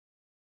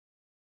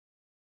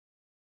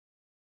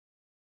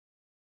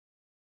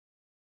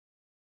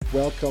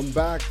Welcome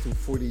back to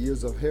 40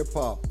 Years of Hip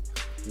Hop,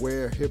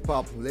 where hip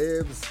hop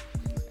lives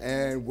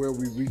and where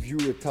we review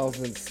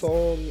 1,000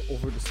 songs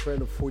over the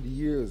span of 40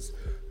 years,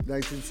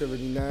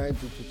 1979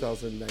 to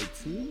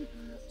 2019.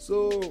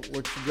 So,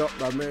 what you got,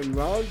 my man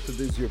Ron?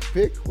 Today's your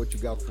pick. What you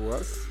got for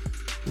us?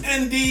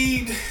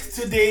 Indeed,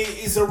 today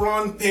is a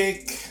Ron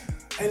pick.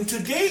 And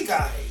today,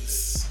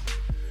 guys,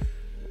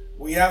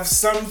 we have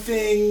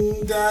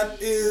something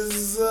that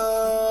is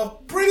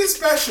pretty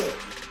special.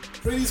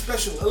 Pretty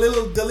special. A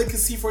little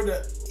delicacy for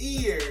the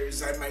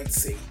ears, I might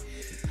say.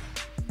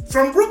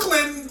 From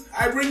Brooklyn,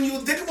 I bring you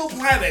Digable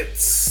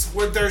Planets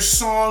with their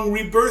song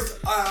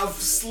Rebirth of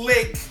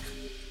Slick,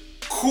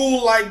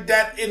 Cool Like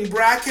That in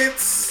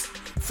brackets,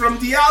 from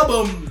the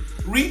album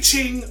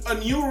Reaching a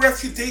New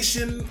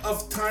Refutation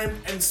of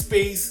Time and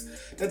Space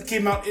that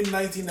came out in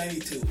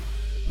 1992.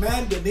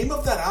 Man, the name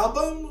of that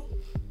album?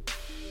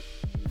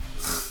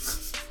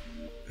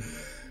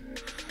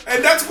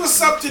 And that's what's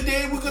up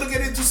today. We're gonna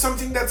get into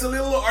something that's a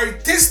little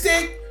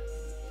artistic.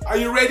 Are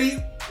you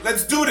ready?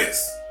 Let's do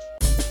this.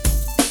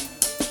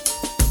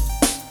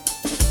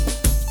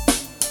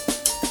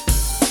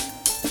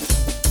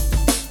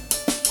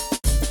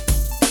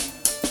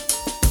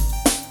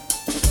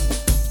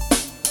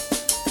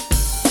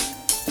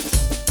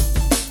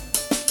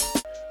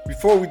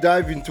 Before we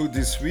dive into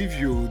this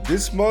review,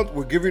 this month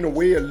we're giving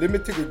away a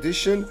limited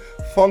edition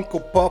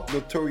Funko Pop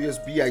Notorious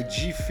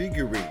B.I.G.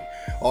 figurine.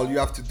 All you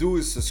have to do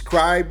is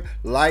subscribe,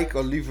 like,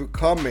 or leave a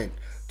comment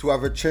to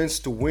have a chance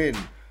to win.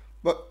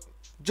 But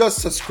just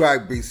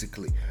subscribe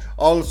basically.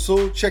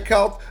 Also, check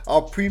out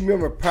our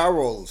premium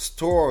apparel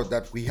store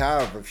that we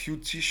have. A few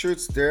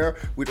t-shirts there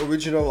with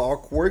original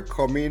artwork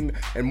coming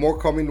and more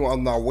coming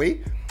on our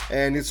way.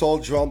 And it's all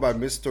drawn by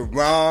Mr.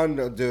 Ron,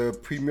 the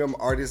premium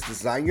artist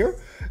designer.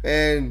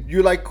 And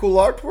you like cool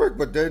artwork,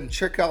 but then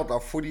check out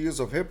our 40 Years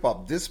of Hip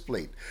Hop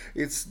displayed.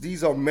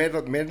 These are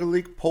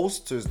Metallic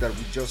posters that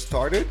we just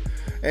started.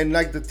 And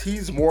like the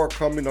teas, more are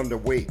coming on the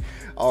way.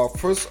 Our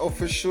first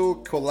official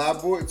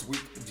collabo is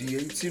with the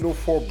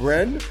 1804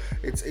 brand.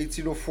 It's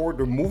 1804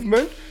 The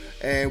Movement.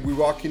 And we're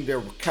rocking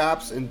their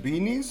caps and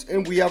beanies.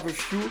 And we have a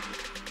few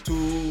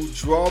to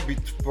draw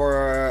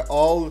for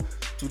all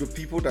to the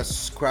people that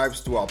subscribes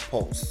to our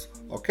posts.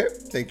 Okay,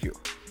 thank you.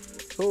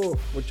 So,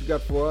 what you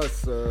got for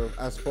us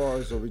as far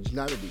as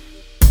originality?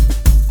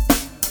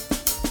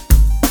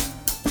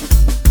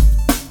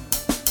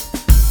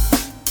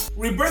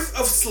 Rebirth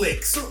of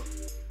Slick.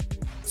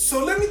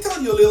 So let me tell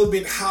you a little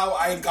bit how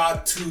I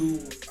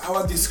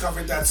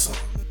discovered that song.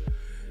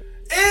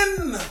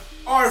 In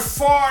our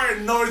far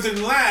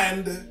northern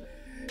land,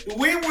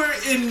 we were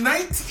in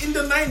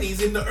the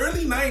 90s, in the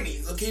early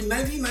 90s, okay,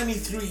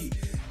 1993,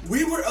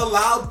 we were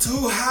allowed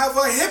to have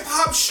a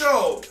hip-hop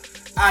show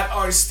at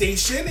our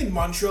station in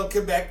Montreal,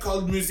 Quebec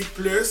called Musique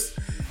Plus.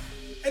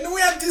 And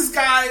we had this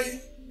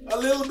guy, a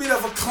little bit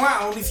of a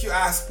clown if you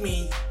ask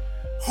me,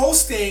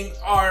 hosting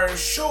our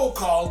show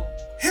called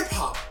Hip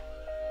Hop.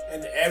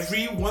 And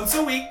once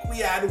a week we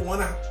had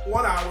one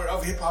hour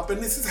of hip hop,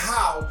 and this is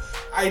how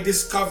I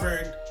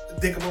discovered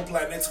Digable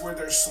Planets with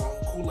their song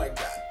Cool Like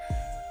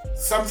That.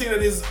 Something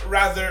that is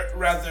rather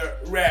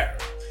rare.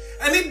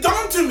 And it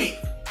dawned to me,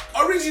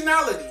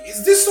 originality.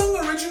 Is this song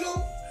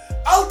original?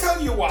 I'll tell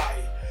you why.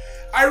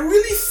 I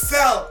really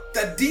felt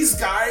that these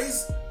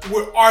guys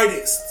were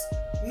artists,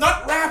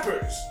 not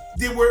rappers.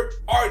 They were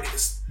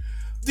artists.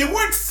 They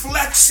weren't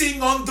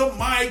flexing on the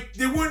mic.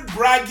 They weren't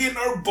bragging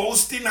or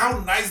boasting how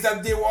nice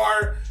that they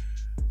were.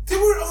 They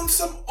were on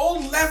some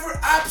old level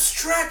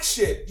abstract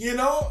shit, you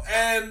know?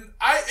 And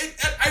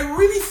I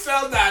really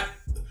felt that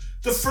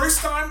the first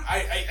time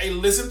I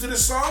listened to the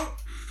song,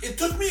 it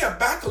took me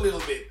aback a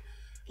little bit.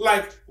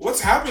 Like,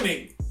 what's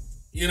happening?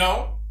 You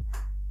know?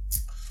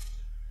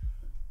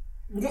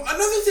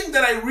 Another thing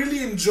that I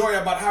really enjoy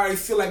about how I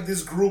feel like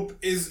this group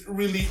is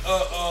really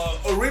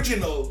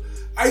original,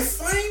 I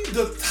find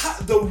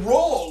the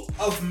role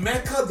of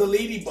Mecca the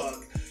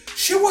Ladybug.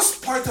 She was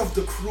part of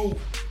the crew,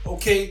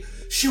 okay?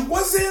 She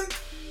wasn't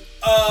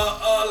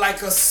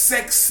like a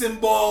sex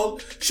symbol.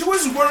 She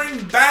was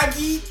wearing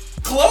baggy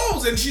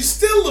clothes and she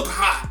still looked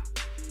hot,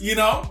 you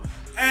know?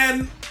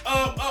 And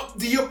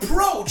the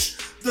approach,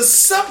 the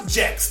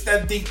subjects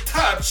that they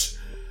touch,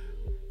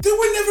 they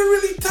were never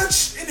really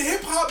touched in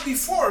hip-hop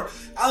before.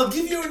 I'll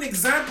give you an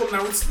example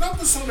now. It's not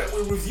the song that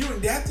we're reviewing.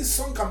 They had this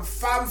song called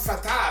Femme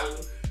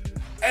Fatale.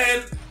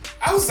 And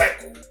I was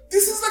like,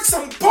 this is like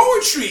some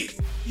poetry,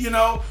 you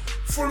know?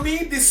 For me,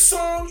 this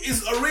song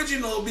is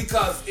original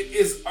because it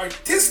is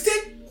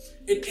artistic,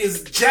 it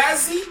is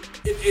jazzy,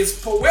 it is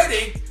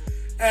poetic,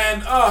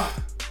 and am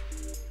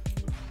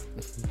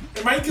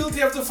I guilty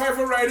of the 5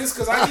 varieties?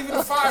 Because I give it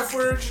a 5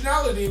 for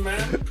originality,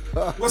 man.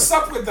 What's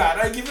up with that?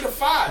 I give it a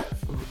 5.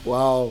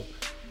 Wow,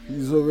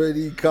 he's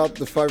already caught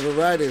the 5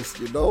 varieties,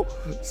 you know?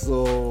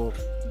 So,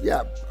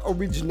 yeah,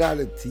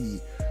 originality.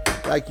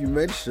 Like you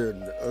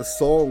mentioned, the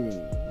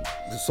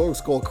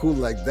song's called Cool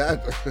Like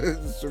That.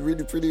 It's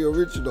really pretty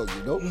original,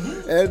 you know?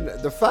 Mm-hmm. And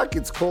the fact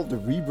it's called The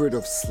Rebirth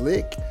of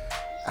Slick,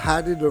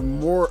 had it a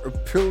more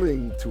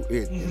appealing to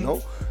it, you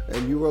know?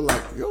 And you were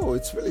like, yo,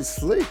 it's really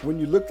slick when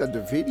you looked at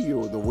the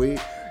video, the way,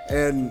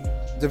 and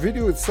the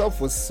video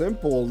itself was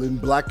simple in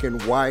black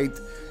and white,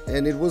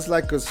 and it was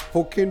like a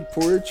spoken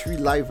poetry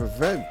live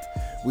event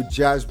with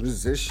jazz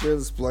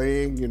musicians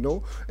playing, you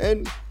know,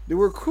 and they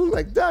were cool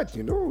like that,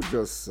 you know,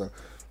 just,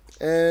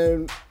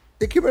 and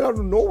they came out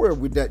of nowhere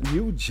with that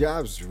new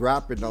jazz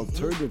rap and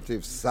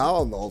alternative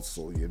sound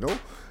also, you know.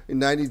 In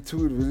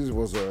 92, it really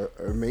was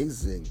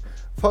amazing.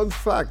 Fun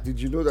fact, did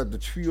you know that the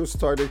trio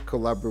started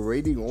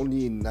collaborating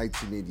only in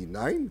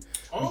 1989?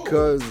 Oh.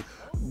 Because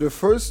the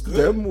first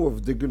demo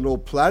of Diagonal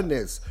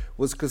Planets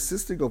was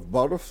consisting of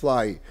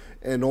Butterfly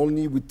and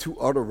only with two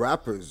other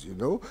rappers, you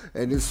know?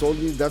 And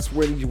that's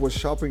when he was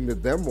shopping the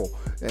demo.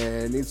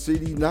 And in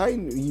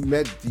 89, he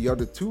met the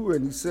other two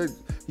and he said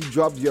he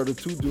dropped the other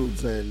two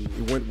dudes and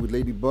he went with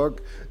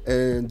Ladybug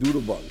and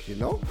Doodlebug, you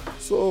know?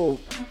 So,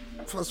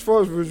 as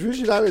far as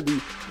originality,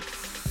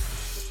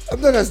 I'm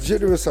not as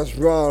generous as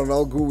Ron.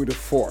 I'll go with a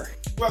 4.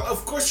 Well,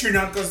 of course you're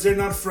not, because they're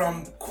not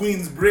from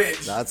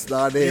Queensbridge. That's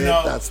not it. You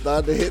know? That's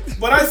not it.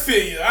 But I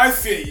feel you. I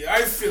feel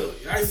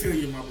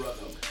you, my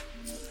brother.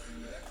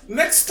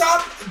 Next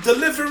up,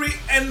 delivery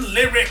and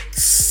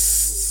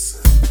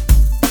lyrics.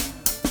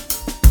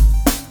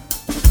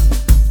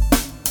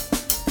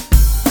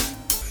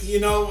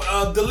 You know,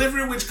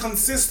 delivery which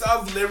consists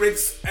of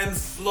lyrics and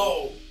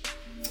flow.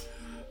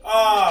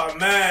 Oh,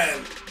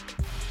 man.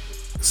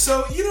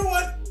 So, you know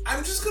what?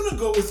 I'm just gonna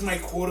go with my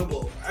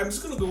quotable.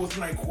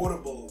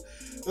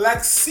 Like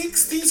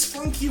 60s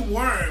funky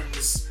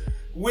worms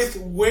with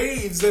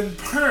waves and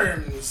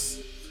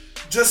perms,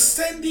 just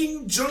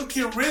sending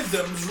junky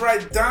rhythms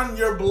right down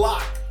your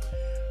block.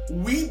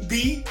 We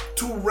be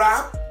to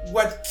rap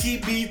what key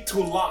be to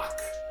lock.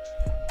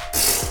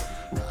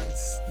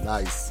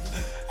 Nice.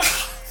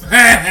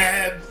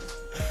 Man,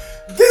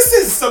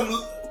 these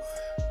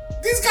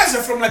guys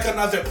are from like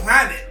another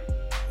planet.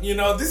 You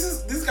know,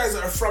 these guys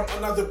are from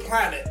another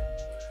planet.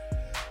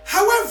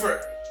 However,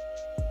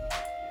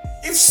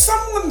 if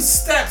someone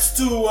steps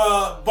to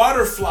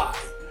Butterfly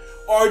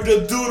or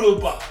the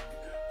Doodlebug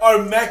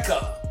or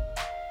Mecca,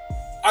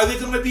 are they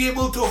going to be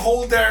able to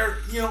hold their,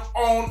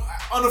 own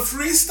on a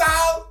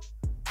freestyle?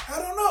 I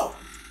don't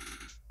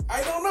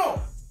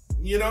know.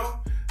 You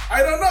know,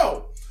 I don't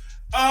know.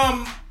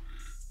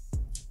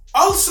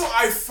 Also,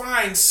 I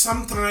find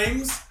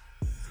sometimes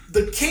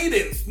the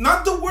cadence,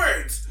 not the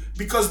words,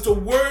 because the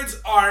words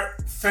are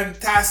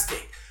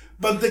fantastic,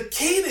 but the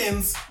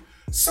cadence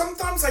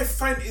sometimes I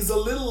find is a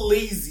little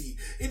lazy.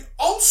 It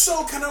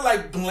also kind of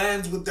like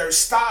blends with their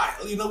style,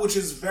 which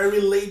is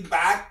very laid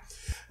back.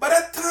 But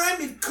at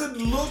times it could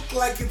look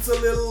like it's a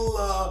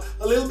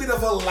little bit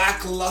of a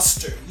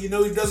lackluster.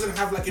 It doesn't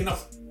have like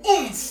enough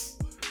oomph.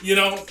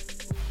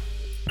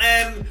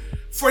 And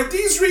for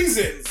these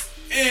reasons,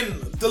 in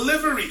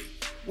delivery,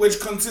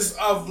 which consists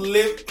of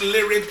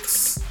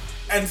lyrics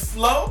and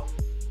flow,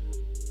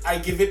 I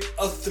give it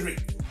a 3.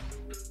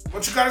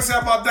 What you gotta say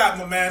about that,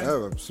 my man?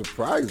 Yeah, I'm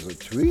surprised, a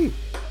 3.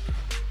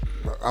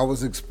 I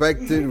was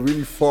expecting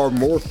really far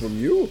more from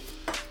you.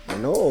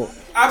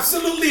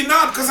 Absolutely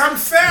not, because I'm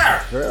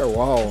fair. Fair,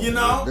 wow.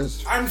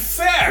 I'm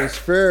fair. There's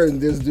fair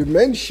and there's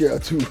dementia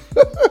too.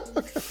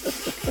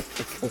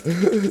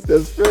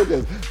 That's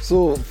fairness.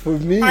 So for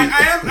me,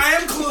 I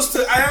am close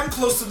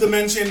to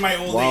dementia in my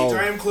old age.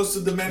 I am close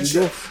to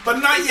dementia, but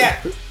not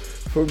yet.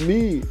 For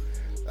me,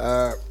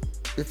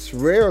 it's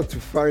rare to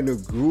find a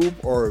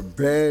group or a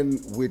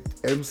band with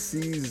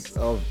MCs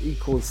of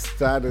equal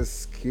status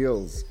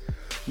skills.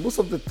 Most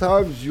of the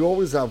times, you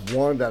always have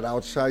one that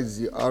outshines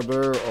the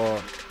other,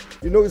 or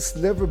it's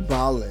never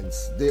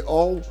balanced. They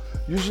all,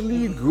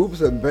 usually groups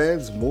and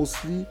bands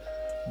mostly,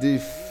 they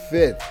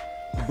fit,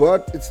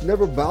 but it's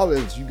never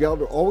balanced. You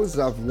gotta always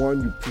have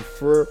one you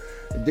prefer.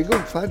 And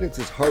Diagonal Planets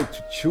is hard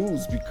to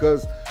choose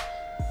because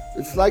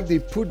it's like they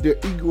put their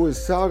ego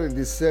aside and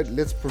they said,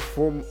 let's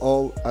perform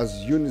all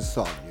as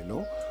unison,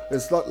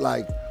 It's not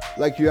like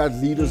you had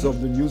leaders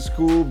of the new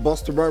school.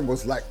 Busta Rhymes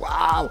was like,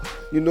 wow,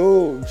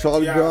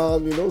 Charlie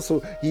Brown, so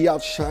he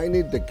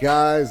outshined the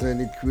guys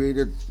and it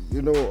created,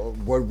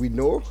 what we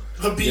know,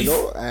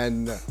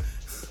 and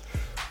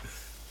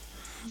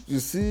you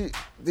see,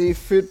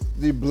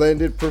 they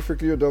blended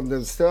perfectly on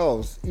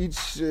themselves,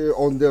 each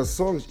on their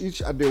songs, each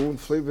had their own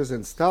flavors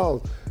and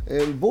styles,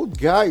 and both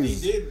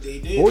guys,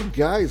 they did. Both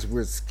guys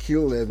were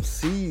skilled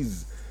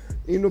MCs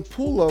in a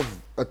pool of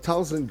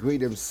 1,000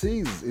 great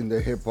MCs in the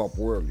hip hop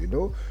world,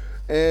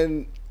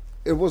 and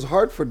it was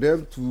hard for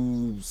them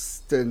to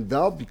stand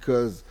out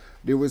because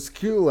they were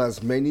skilled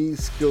as many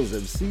skills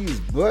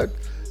MCs. But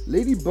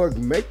Ladybug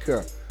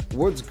Mecca,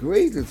 what's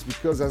great is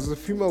because as a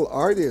female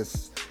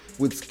artist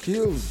with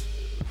skills,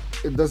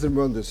 it doesn't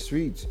run the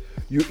streets.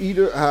 You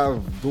either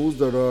have those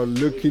that are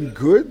looking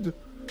good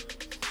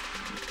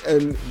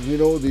and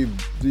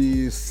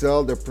they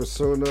sell their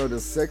persona, the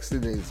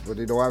sexiness, but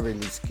they don't have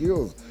any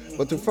skills.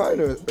 But to find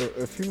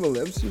a female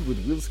MC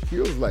with real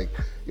skills, like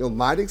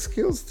Illmatic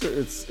skills,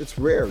 it's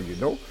rare,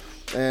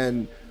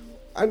 And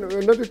And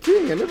another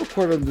thing, I never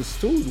quite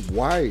understood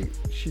why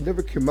she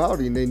never came out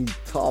in any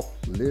top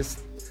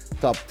list,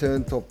 top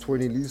 10, top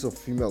 20 list of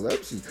female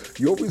MCs.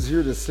 You always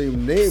hear the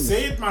same names.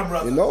 Say it, my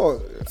brother. You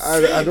know,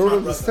 Say I it, don't my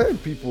understand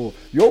brother. people.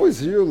 You always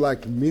hear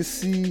like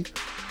Missy,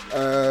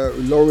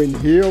 Lauren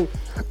Hill.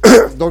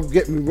 Don't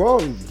get me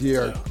wrong, they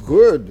are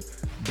good,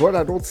 but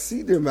I don't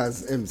see them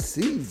as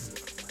MCs.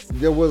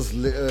 There was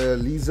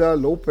Lisa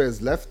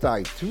Lopez, Left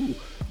Eye too.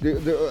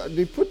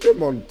 They put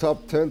them on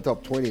top 10,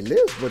 top 20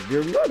 list, but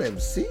they're not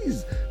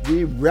MCs.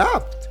 They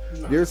rapped.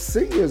 They're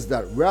singers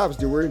that raps.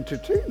 They were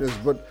entertainers,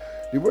 but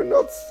they were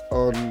not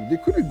on. They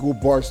couldn't go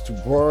bars to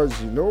bars,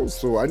 you know.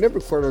 So I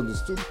never quite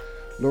understood.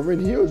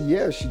 Lauryn Hill,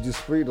 yeah, she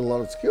displayed a lot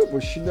of skill,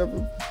 but she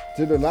never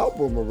did an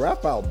album, a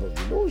rap album,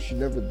 you know. She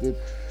never did.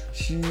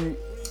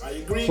 I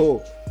agree.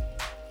 So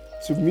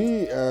to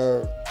me,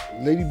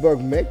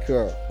 Ladybug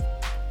Mecca,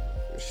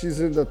 she's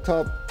in the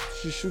top.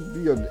 She should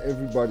be on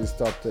everybody's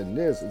top 10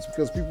 list. It's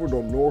because people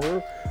don't know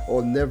her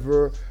or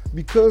never,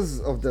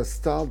 because of the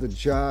style, the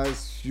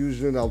jazz,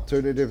 fusion,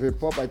 alternative hip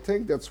hop. I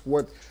think that's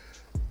what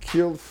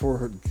killed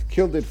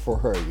it for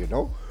her. You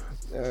know,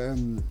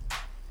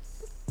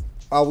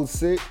 I would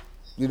say,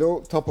 you know,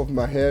 top of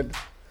my head,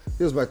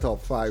 here's my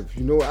top 5.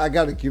 You know, I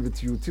gotta give it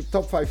to you.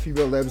 Top 5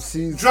 female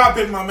MCs. Drop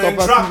it, my man.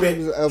 Top 5 Drop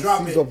female it.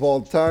 Drop MCs it. of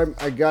all time.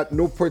 I got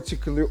no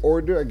particular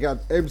order. I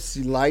got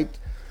MC Light,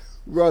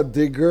 Rod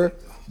Digger,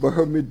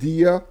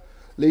 Bahamadia,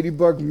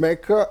 Ladybug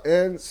Mecca,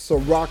 and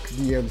Ciroc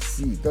the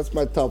MC. That's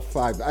my top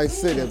 5. I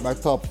say that my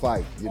top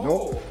 5. You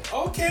know.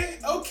 Oh, okay.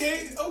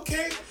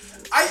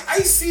 I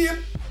see it.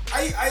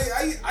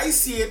 I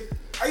see it.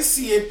 I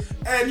see it.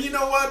 And you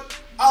know what?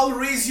 I'll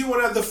raise you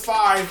another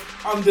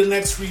 5 on the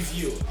next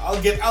review. I'll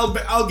get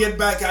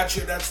back at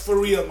you. That's for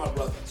real, my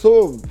brother.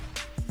 So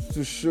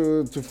to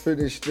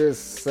finish this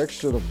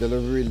section of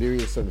delivery,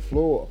 lyrics, and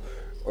flow,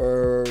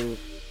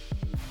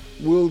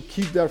 we'll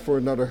keep that for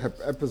another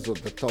episode,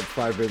 the top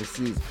 5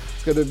 MCs.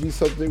 It's going to be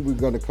something we're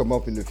going to come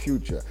up in the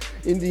future.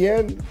 In the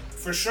end,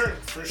 For sure.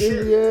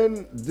 in the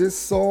end, this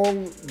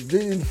song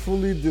didn't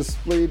fully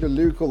display the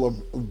lyrical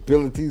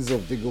abilities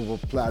of Dig Over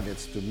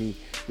Planets to me.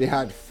 They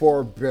had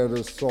 4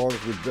 better songs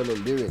with better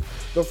lyrics.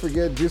 Don't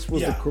forget, this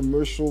was a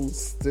commercial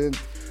stint,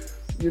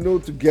 you know,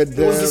 to get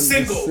them. It was a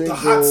single, the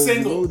hot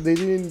single. You know, they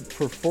didn't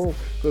perform.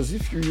 Because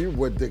if you hear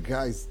what the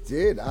guys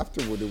did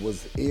afterward, it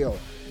was ill.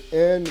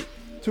 And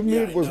to me,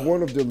 it was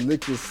one of the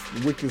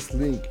weakest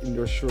link in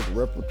their short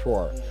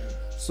repertoire.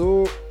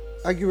 So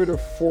I give it a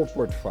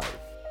 4.5.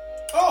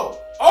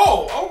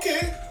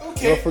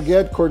 Okay. Don't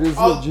forget, courtesy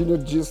of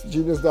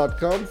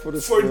Genius.com for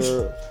the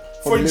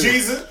for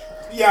Jesus.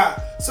 Yeah.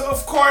 So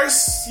of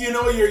course, you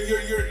know,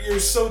 you're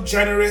so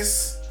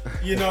generous,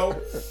 you know.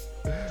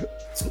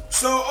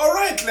 So all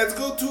right, let's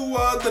go to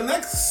the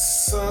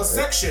next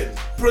section: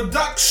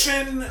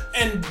 production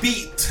and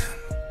beat.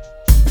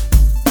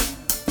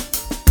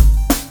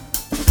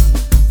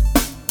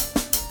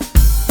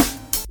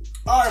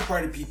 All right,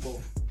 party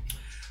people.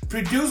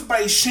 Produced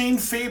by Shane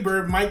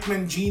Faber, Mike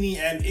Mangini,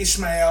 and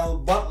Ishmael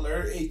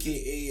Butler,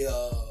 aka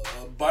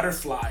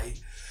Butterfly.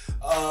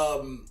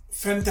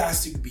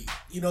 Fantastic beat.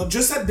 You know,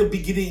 just at the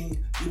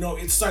beginning, you know,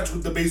 it starts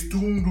with the bass.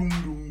 Doom, doom,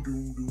 doom,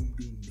 doom, doom,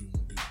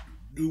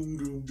 doom,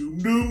 doom, doom,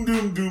 doom, doom,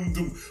 doom, doom,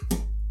 doom.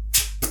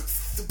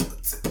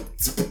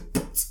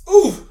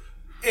 Ooh,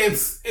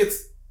 it's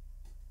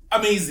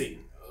amazing.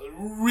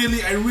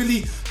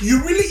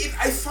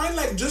 I find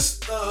like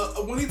just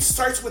when it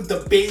starts with the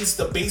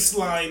bass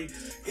line,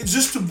 it's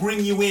just to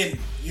bring you in,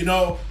 you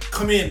know,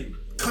 come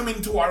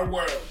into our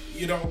world,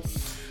 you know.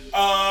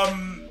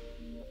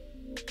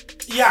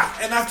 Yeah,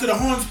 and after the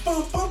horns,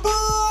 bum, bum,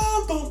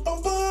 bum, bum,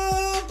 bum,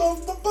 bum,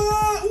 bum, bum,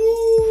 bum,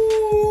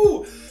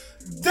 ooh,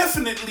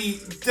 definitely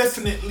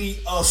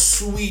a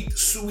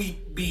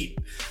sweet beat.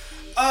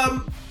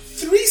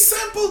 3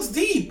 samples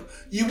deep.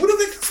 You would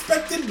have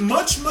expected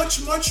much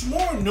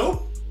more.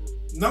 Nope.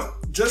 No,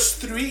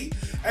 just 3.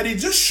 And it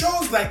just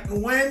shows like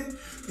when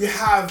you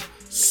have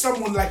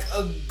someone like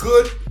a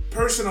good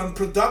person on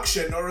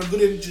production or a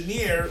good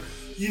engineer,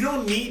 you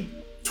don't need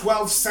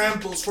 12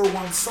 samples for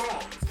one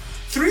song.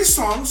 3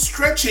 songs,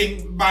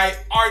 Stretching by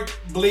Art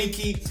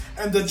Blakey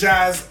and the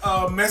Jazz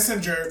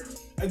Messenger.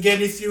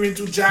 Again, if you're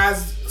into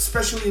jazz,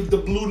 especially the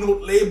Blue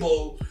Note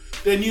label,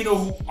 then you know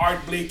who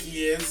Art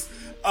Blakey is.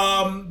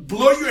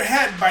 Blow Your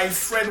Head by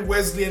Fred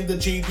Wesley and the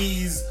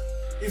JBs.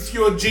 If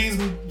you're a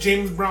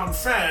James Brown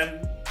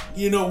fan,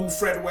 you know who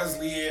Fred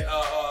Wesley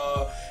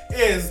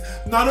is.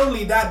 Not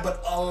only that,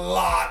 but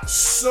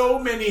so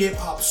many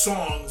hip-hop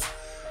songs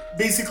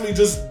basically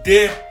just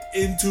dip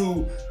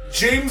into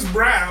James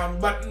Brown,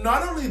 but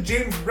not only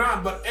James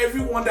Brown, but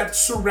everyone that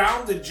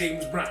surrounded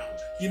James Brown.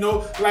 You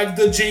know, like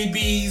the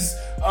JBs,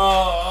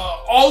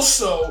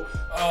 also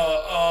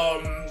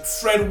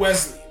Fred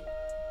Wesley.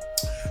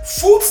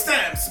 Food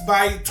Stamps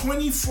by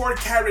 24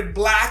 Karat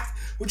Black,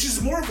 which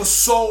is more of a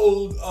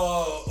soul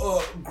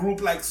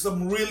group, like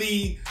some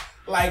really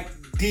like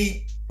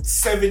deep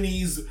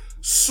 70s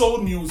soul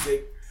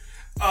music.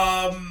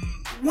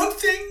 One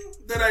thing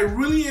that I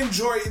really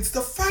enjoy is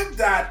the fact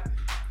that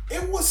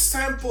it was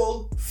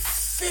sampled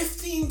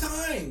 15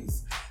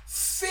 times.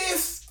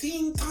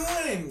 15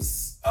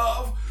 times.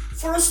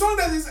 For a song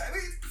that is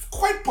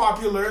quite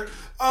popular.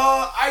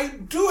 I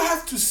do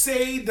have to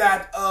say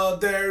that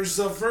there's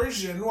a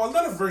version, well,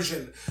 not a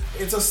version,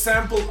 it's a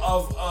sample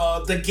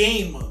of The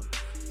Game.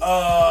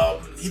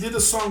 He did a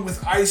song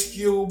with Ice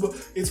Cube.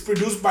 It's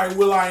produced by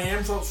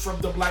will.i.am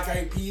from the Black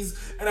Eyed Peas,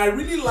 and I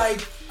really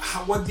like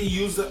what they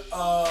used.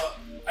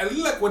 I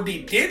really like what they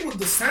did with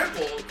the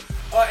sample,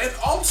 and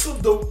also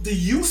the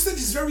usage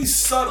is very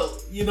subtle.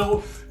 You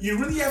know, you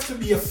really have to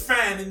be a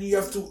fan, and you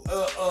have to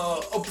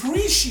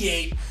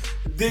appreciate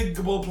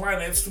Digable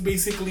Planets to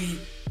basically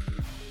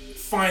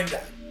find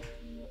that.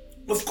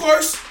 Of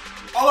course,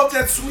 all of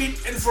that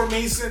sweet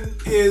information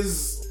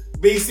is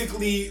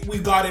basically we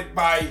got it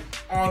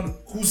on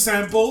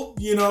WhoSample,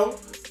 you know,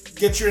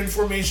 get your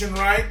information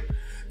right.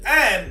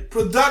 And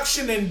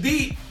production and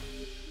beat,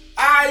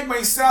 I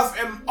myself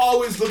am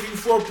always looking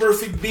for a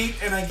perfect beat,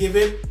 and I give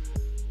it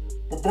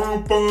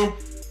ba-bum, bum.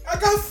 I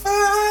got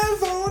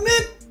 5 on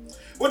it.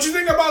 What you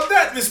think about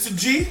that, Mr.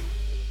 G?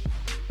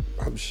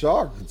 I'm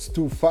shocked. It's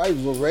 2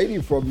 5s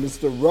already from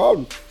Mr.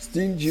 Ron,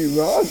 Stingy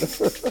Ron.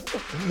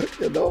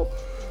 You know?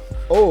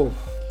 Oh,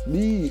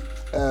 me,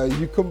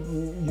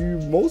 you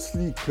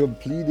mostly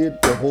completed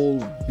the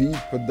whole beat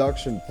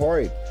production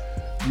part.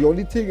 The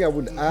only thing I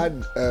would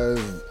add,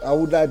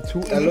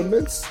 two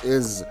elements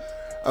is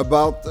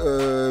about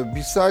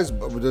besides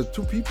the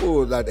 2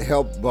 people that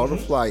helped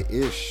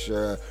Butterfly-ish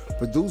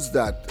produce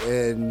that,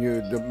 and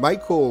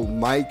Mike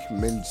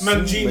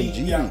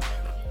Mangini, yeah.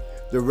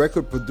 the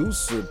record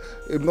producer.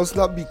 It must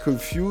not be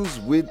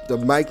confused with the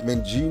Mike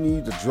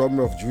Mangini, the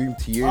drummer of Dream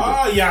Theater.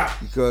 Ah, yeah.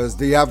 Because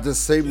they have the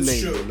same It's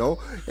name, true. you know?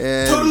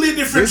 And Totally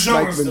different this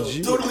genres, Mike though.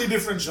 Mangini- Totally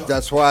different genres.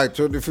 That's why,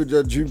 totally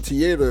different Dream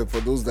Theater, for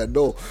those that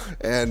know.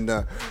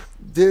 And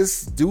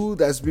this dude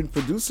has been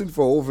producing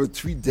for over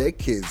 3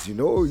 decades, you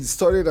know? He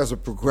started as a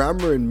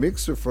programmer and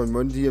mixer from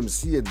Run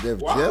DMC and Def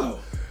Jam.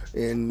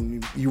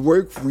 And he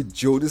worked with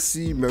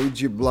Jodeci, Mary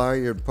J.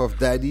 Blige, and Puff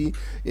Daddy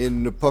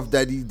in the Puff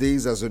Daddy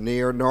days as an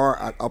A&R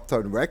at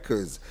Uptown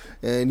Records.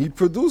 And he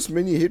produced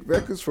many hit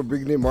records for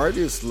big name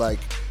artists like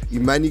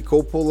Imani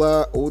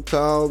Coppola,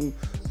 O-Town,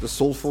 the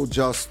Soulful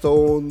Joss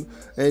Stone,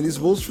 and his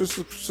most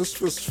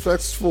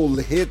successful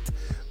hit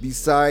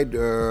beside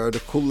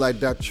the Cool Like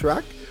That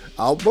track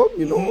album,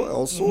 you know,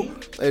 also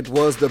it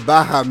was the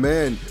Baha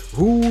Man,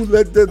 Who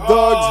Let the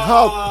Dogs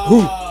Howl,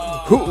 who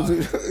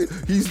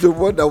he's the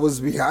one that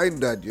was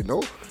behind that, you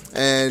know.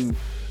 And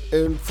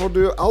for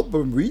the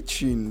album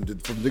Reaching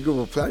from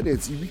Digable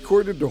Planets, he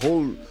recorded the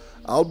whole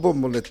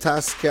album on the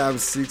Tascam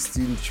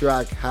 16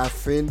 track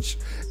half-inch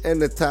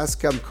and the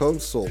Tascam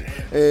console,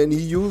 and he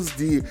used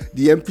the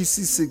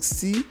MPC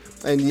 60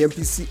 and the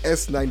MPC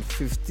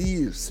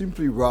S950,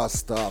 simply raw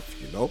stuff,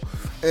 you know.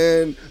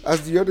 And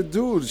as the other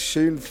dude,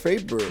 Shane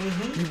Faber,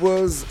 he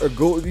was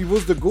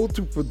the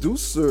go-to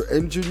producer,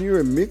 engineer,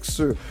 and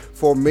mixer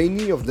for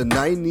many of the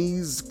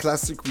 90s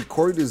classic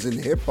recorders in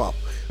hip-hop.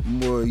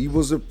 He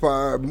was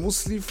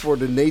mostly for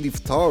the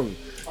native tongue.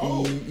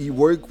 He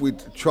worked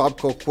with Tribe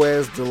Called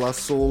Quest, De La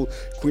Soul,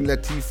 Queen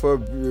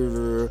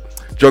Latifah,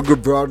 Jungle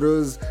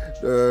Brothers,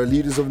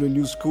 leaders of the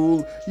new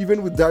school,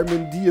 even with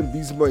Diamond D and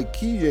Beats My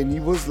Key, and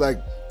he was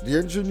like the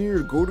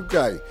engineer, go-to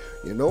guy,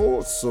 you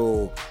know.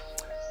 So,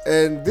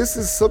 and this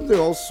is something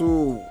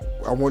also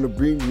I want to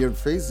bring the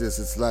emphasis.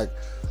 It's like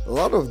a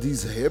lot of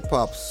these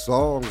hip-hop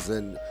songs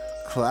and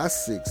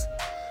classics,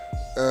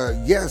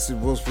 yes, it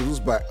was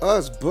produced by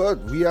us,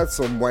 but we had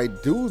some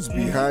white dudes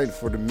behind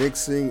for the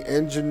mixing,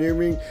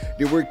 engineering.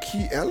 They were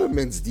key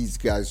elements, these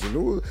guys, you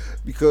know,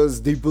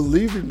 because they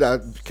believed in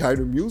that kind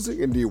of music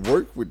and they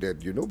worked with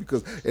it, you know,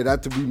 because it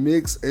had to be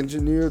mixed,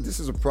 engineered. This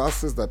is a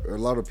process that a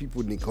lot of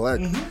people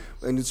neglect,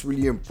 and it's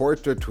really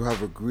important to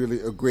have a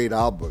great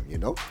album, you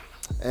know.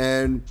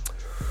 And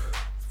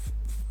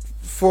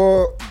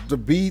for the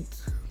beat,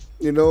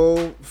 you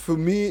know, for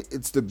me,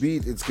 it's the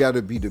beat. It's got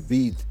to be the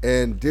beat.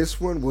 And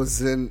this one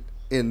wasn't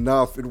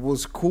enough. It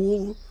was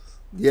cool,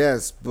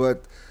 yes,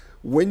 but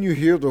when you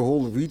hear the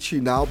whole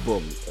Reaching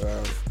album,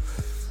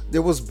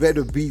 there was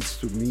better beats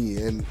to me,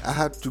 and I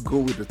had to go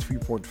with a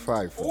 3.5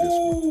 for this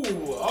one.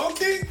 Ooh,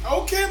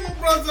 okay, my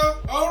brother.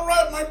 All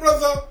right, my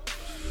brother.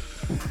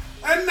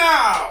 And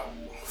now,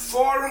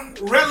 for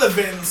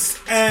relevance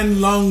and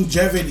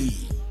longevity.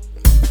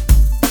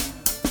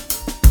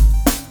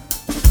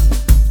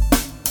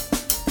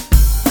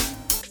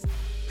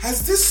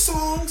 Has this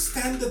song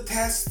stand the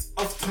test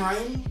of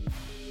time?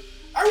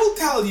 I will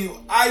tell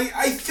you,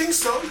 I think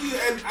so.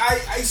 And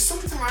I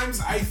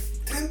sometimes I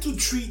tend to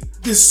treat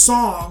this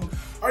song,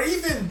 or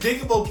even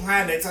Digable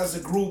Planets as a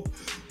group,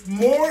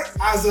 more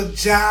as a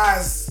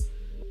jazz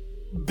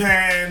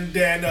band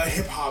than a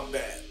hip hop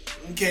band.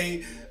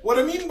 Okay, what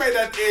I mean by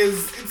that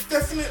is it's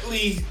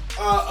definitely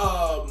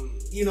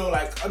you know,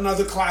 like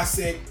another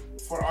classic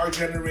for our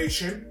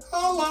generation.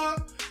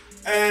 Holla.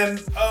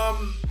 And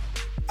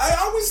I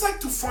always like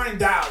to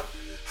find out,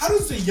 how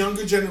does the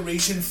younger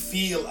generation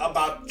feel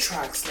about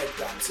tracks like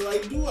that? So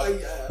I'm doing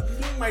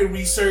my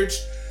research,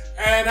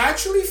 and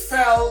actually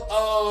fell.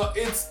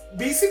 It's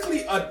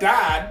basically a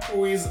dad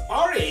who is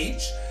our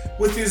age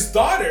with his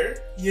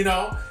daughter, you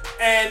know,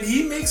 and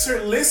he makes her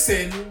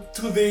listen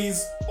to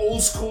these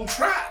old school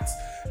tracks,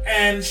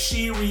 and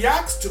she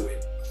reacts to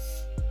it.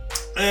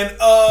 And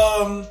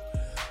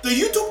the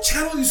YouTube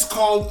channel is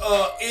called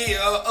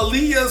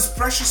Aaliyah's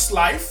Precious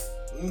Life.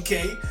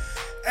 Okay,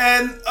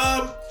 and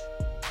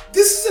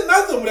this is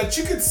another one that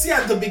you can see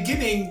at the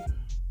beginning.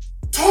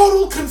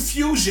 Total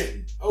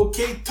confusion.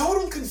 Okay,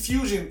 total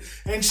confusion.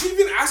 And she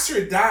even asked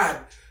her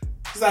dad,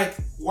 she's like,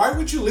 "Why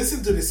would you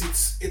listen to this?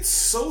 It's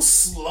so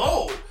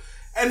slow."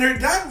 And her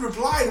dad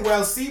replied,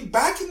 "Well, see,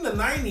 back in the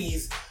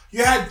 90s,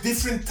 you had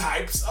different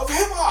types of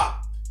hip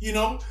hop. You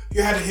know,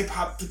 you had a hip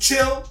hop to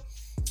chill,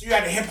 you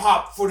had a hip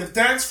hop for the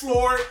dance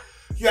floor,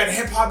 you had a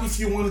hip hop if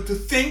you wanted to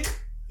think,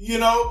 you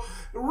know.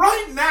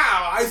 Right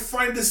now, I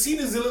find the scene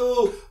is a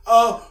little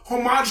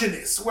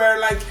homogenous, where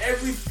like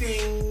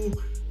everything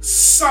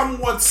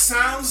somewhat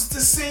sounds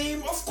the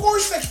same. Of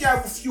course, like you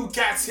have a few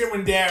cats here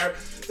and there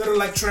that are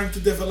like trying to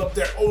develop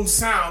their own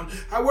sound.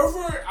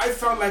 However, I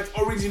found like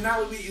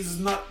originality is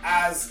not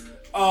as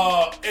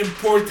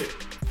important.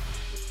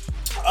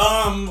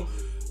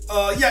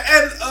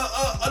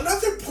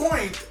 Another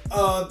point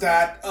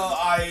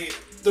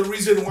the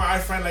reason why I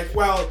find like,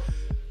 well,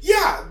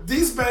 yeah,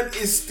 this band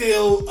is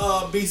still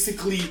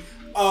basically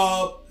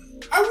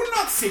I would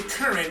not say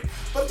current,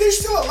 but they're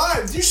still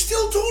alive. They're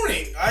still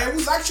touring. I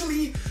was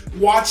actually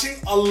watching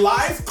a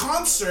live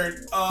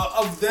concert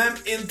of them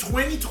in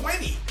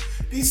 2020.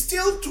 They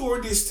still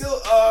tour. They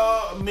still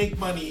make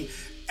money.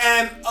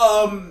 And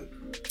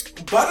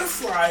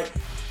Butterfly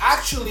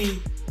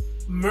actually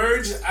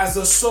merged as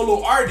a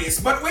solo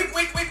artist. But wait.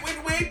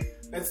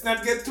 Let's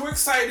not get too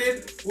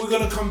excited. We're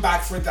going to come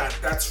back for that.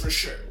 That's for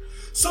sure.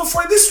 So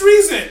for this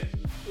reason,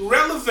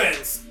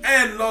 relevance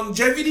and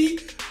longevity,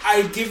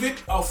 I give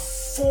it a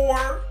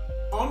 4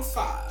 on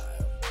 5.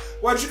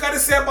 What you got to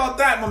say about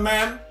that, my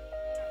man?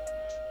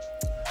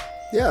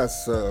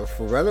 Yes,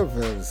 for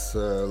relevance,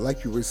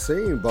 like you were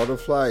saying,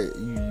 Butterfly,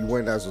 you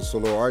went as a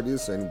solo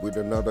artist, and with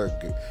you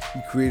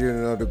created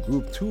another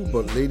group too.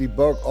 But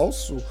Ladybug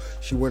also,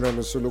 she went on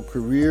a solo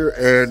career,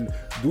 and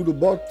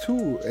Doodlebug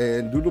too.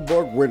 And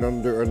Doodlebug went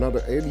under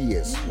another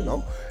alias, you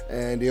know.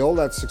 And they all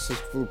had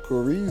successful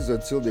careers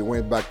until they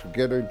went back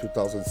together in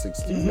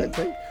 2016, I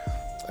think.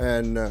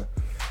 And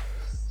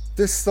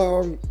this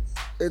song,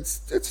 it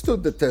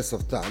stood the test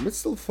of time. It's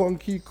still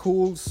funky,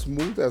 cool,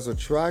 smooth as a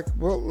track.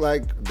 Well,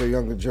 like the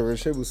younger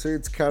generation will say,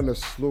 it's kind of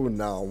slow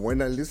now.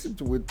 When I listen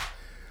to it,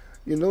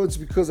 you know, it's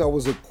because I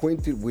was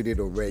acquainted with it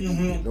already,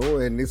 you know,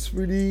 and it's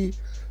really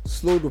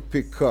slow to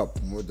pick up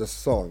with the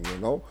song, you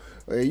know.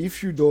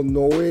 If you don't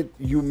know it,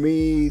 you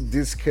may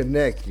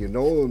disconnect, you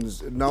know.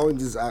 Now in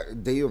this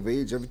day of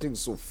age,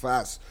 everything's so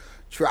fast.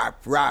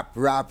 Trap, rap.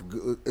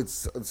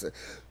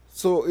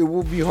 So it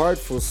will be hard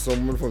for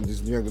someone from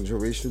this younger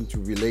generation to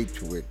relate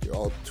to it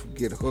or to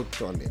get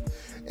hooked on it.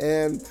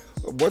 And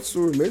what's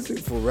so amazing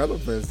for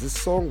relevance, this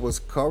song was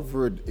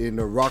covered in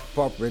a rock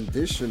pop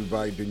rendition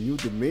by the New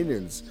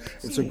Dominions.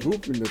 It's a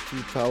group in the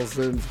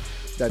 2000s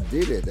that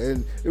did it,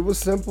 and it was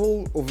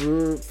sampled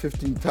over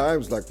 15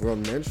 times, like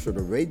Ron mentioned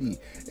already.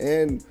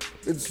 And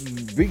it's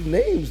big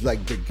names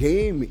like The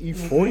Game,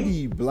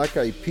 E40, Black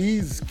Eyed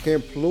Peas,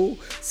 Camp Lo,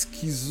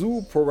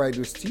 Schizo, Pro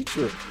Rider's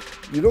Teacher.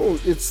 You know,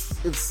 it's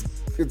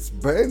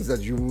bands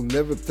that you will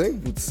never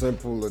think would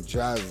sample a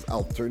jazz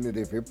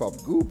alternative hip hop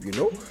group, you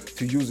know,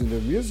 to use in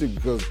their music,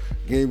 because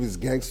Game is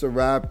gangster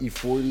rap,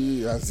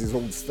 E40 has his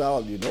own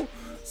style, you know.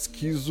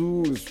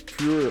 Schizo is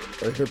pure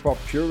a hip hop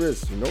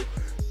purist, you know.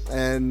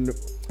 And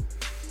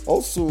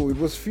also, it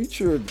was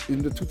featured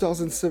in the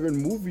 2007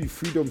 movie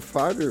Freedom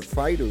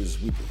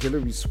Fighters with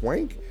Hilary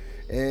Swank,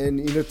 and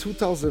in a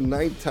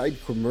 2009 Tide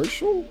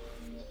commercial,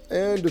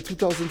 and the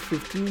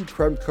 2015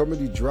 crime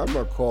comedy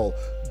drama called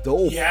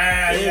Dope.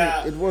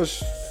 Yeah. It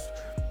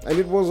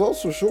was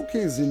also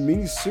showcased in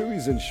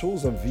miniseries and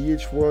shows on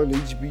VH1,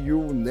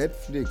 HBO,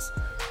 Netflix.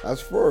 As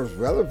far as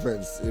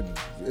relevance,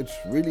 it's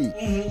really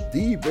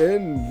deep,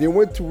 and they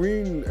went to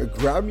win a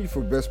Grammy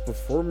for Best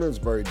Performance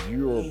by a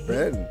duo or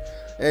band,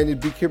 and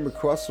it became a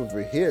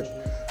crossover hit.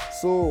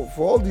 So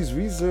for all these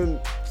reasons,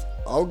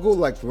 I'll go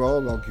like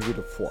Ron. I'll give it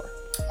a 4.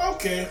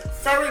 Okay,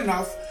 fair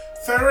enough,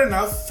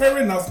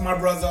 my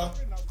brother.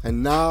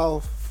 And now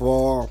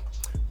for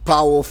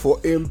Powerful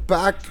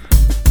Impact.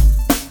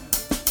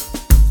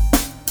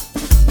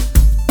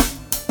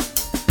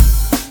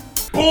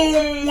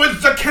 Boom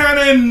with the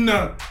cannon!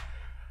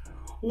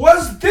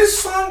 Was this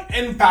song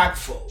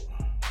impactful?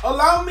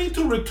 Allow me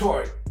to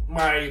retort,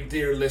 my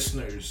dear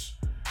listeners.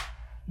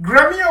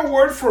 Grammy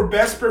Award for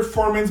Best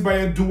Performance by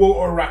a Duo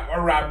or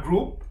rap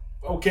group,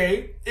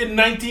 okay, in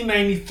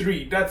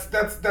 1993. That's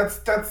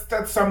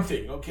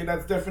something, okay?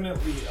 That's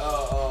definitely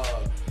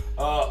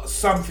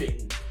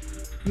something.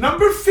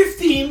 Number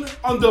 15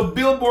 on the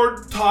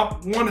Billboard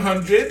Top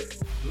 100,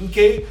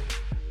 okay?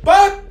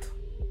 But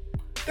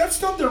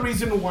that's not the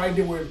reason why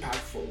they were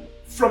impactful,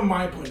 from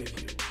my point of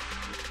view.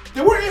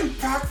 they were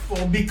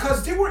impactful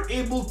because they were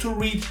able to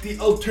reach the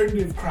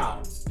alternative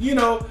crowds. You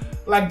know,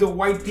 like the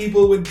white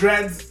people with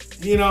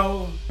dreads, you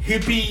know,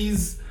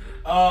 hippies,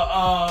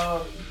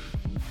 kind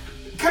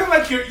of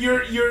like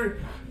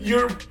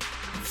your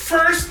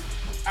first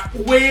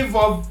wave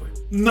of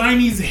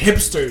 90s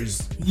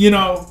hipsters, you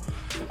know.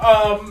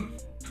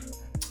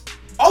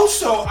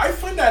 Also, I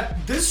find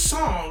that this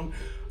song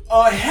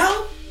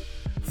helped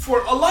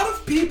for a lot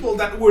of people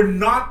that were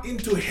not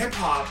into hip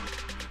hop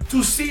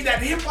to see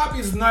that hip hop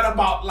is not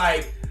about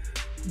like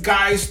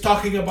guys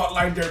talking about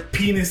like their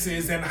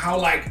penises and how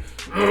like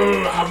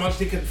how much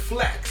they can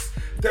flex.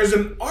 There's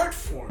an art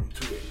form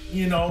to it,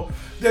 you know.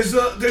 There's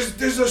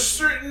a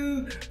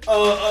certain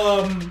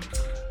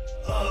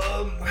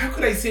how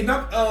could I say,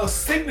 not a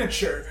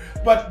signature,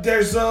 but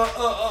there's a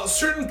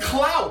certain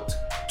clout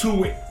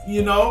to it,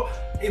 you know.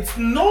 It's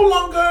no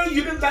longer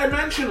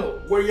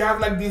unidimensional where you have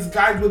like these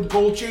guys with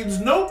gold chains.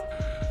 Nope.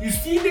 You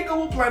see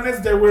Digable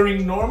Planets, they're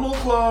wearing normal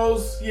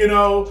clothes, you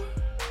know,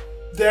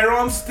 they're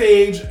on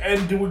stage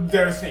and doing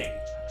their thing.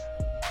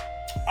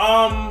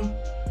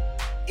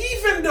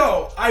 Even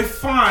though I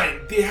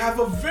find they have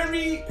a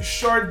very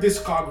short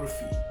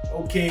discography,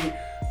 okay?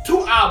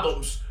 2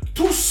 albums,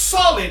 2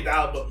 solid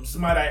albums,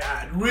 might I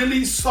add,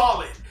 really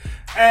solid.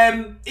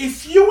 And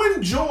if you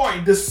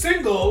enjoy the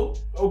single,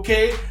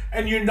 okay,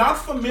 and you're not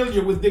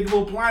familiar with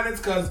Digable Planets,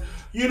 because,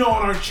 you know,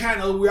 on our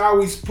channel, we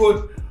always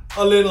put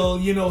a little,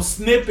 you know,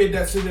 snippet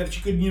that so that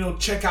you could, you know,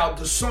 check out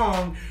the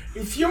song.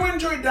 If you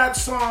enjoyed that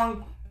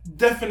song,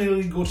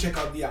 definitely go check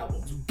out the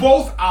albums.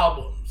 Both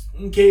albums,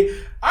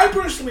 okay? I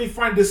personally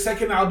find the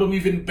second album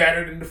even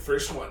better than the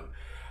first one.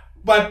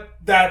 But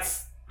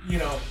that's, you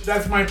know,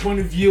 that's my point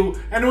of view.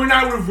 And we're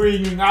not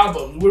reviewing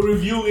albums. We're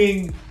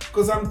reviewing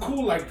because I'm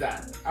cool like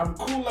that. I'm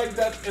cool like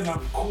that and I'm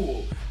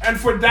cool. And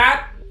for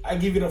that, I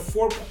give it a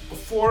 4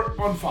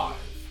 on 5.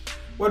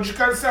 What you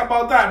gotta say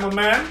about that, my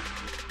man?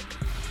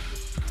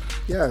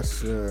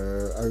 Yes,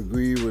 I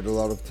agree with a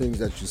lot of things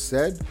that you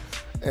said.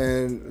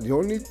 And the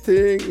only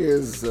thing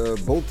is,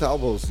 both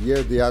albums,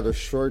 yeah, they had a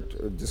short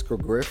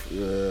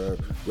discographic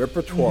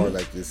repertoire,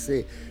 like they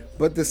say.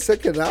 But the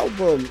second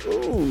album,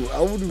 I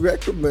would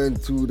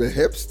recommend to the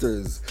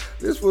hipsters.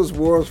 This was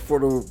more for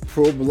the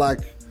pro-black.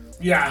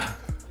 Yeah.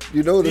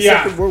 You know, the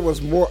second one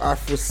was more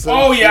Afrocentric.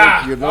 Oh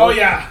yeah. You know? Oh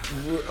yeah.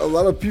 A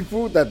lot of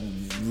people that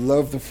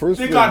love the first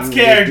one, they got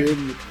scared.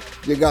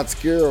 They got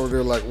scared, or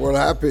they're like, "What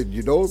happened?"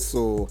 You know.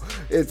 So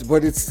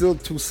but it's still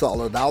 2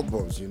 solid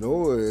albums. You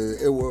know,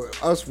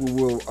 we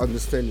will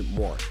understand it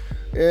more.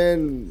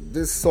 And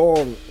this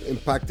song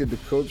impacted the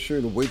culture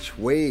in which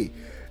way?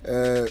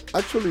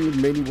 Actually,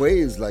 in many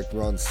ways, like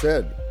Ron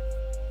said.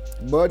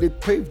 But it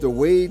paved the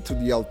way to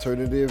the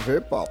alternative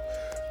hip hop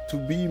to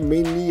be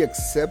mainly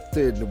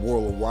accepted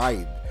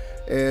worldwide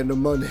and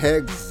among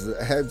heads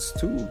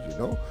too, you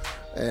know.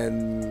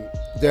 And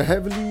the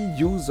heavily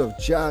use of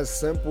jazz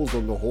samples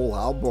on the whole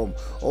album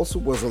also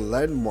was a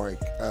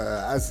landmark,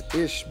 as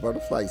Ish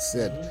Butterfly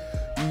said.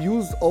 He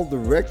used all the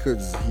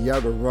records he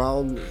had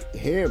around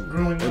him,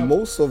 and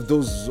most of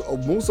these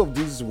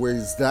were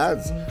his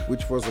dad's,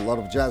 which was a lot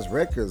of jazz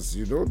records.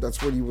 You know, that's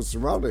what he was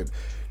surrounded.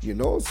 You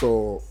know,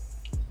 so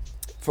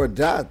for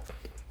that,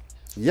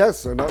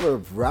 yes, a lot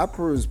of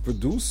rappers,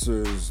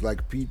 producers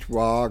like Pete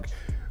Rock,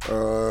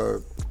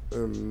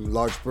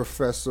 Large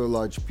Professor,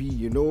 Large P,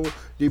 you know,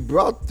 they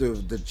brought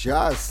the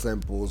jazz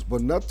samples,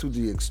 but not to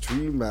the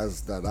extreme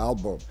as that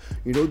album.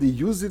 You know, they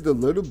used it a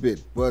little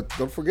bit, but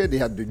don't forget they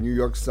had the New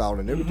York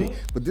sound and everything.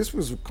 But this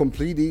was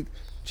completely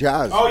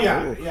jazz. Oh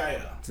yeah,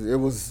 yeah. It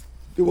was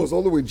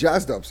all the way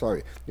jazzed up.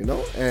 Sorry, you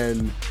know,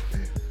 and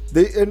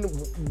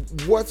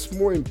what's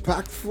more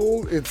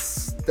impactful,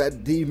 it's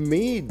that they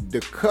made the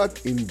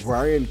cut in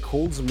Brian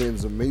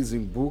Colesman's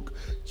amazing book,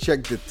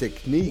 Check the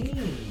Technique.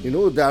 You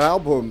know, that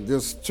album,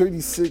 there's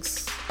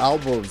 36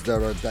 albums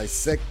that are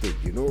dissected,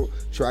 you know,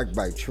 track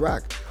by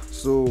track.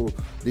 So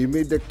they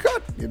made the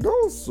cut, you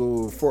know.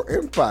 So for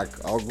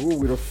impact, I'll go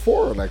with a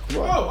 4, like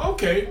Ron. Oh,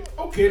 okay,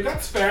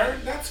 that's fair.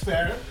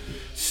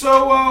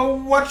 So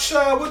what's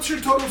your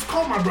totals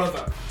called, my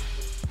brother?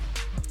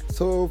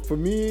 So for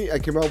me, I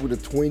came out with a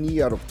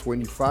 20 out of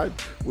 25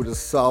 with a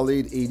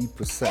solid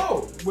 80%.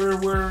 Oh, we're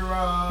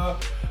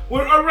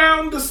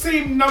around the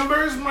same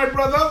numbers, my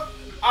brother.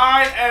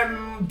 I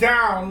am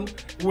down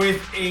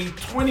with a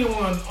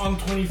 21 on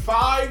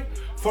 25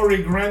 for a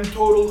grand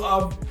total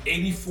of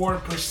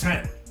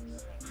 84%.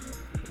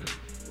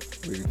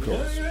 Really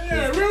close.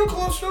 Yeah, real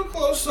close.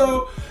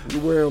 So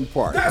we're on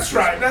par. That's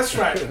right.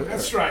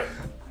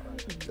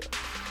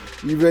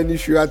 Even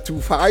if you had 2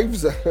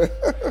 5s.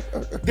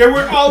 They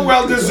were all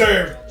well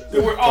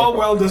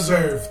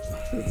deserved.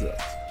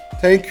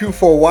 Thank you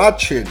for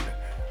watching.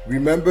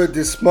 Remember,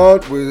 this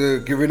month we're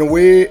giving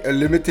away a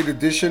limited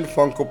edition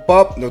Funko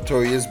Pop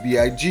Notorious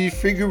B.I.G.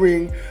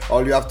 figurine.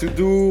 All you have to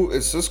do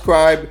is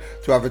subscribe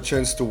to have a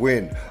chance to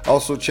win.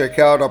 Also check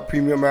out our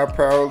premium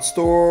apparel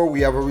store.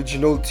 We have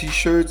original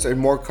t-shirts and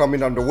more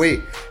coming on the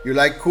way. You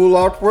like cool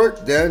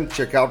artwork? Then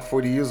check out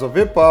 40 Years of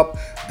Hip Hop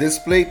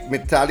displayed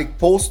metallic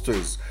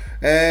posters.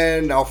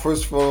 And our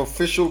first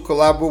official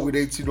collab with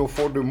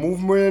 1804 The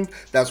Movement.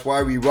 That's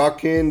why we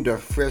rocking the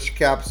fresh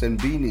caps and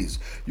beanies.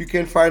 You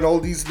can find all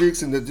these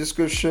links in the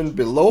description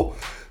below.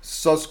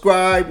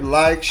 Subscribe,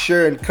 like,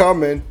 share, and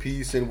comment.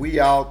 Peace, and we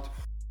out.